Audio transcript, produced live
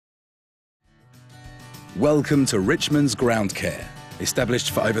Welcome to Richmonds Ground Care.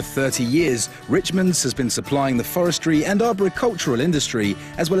 Established for over 30 years, Richmonds has been supplying the forestry and arboricultural industry,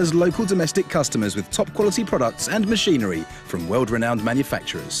 as well as local domestic customers with top quality products and machinery from world-renowned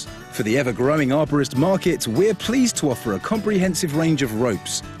manufacturers. For the ever-growing arborist market, we're pleased to offer a comprehensive range of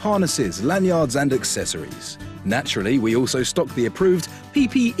ropes, harnesses, lanyards and accessories. Naturally, we also stock the approved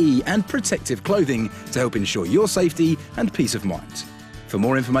PPE and protective clothing to help ensure your safety and peace of mind. For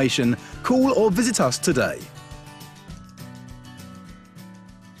more information, call or visit us today.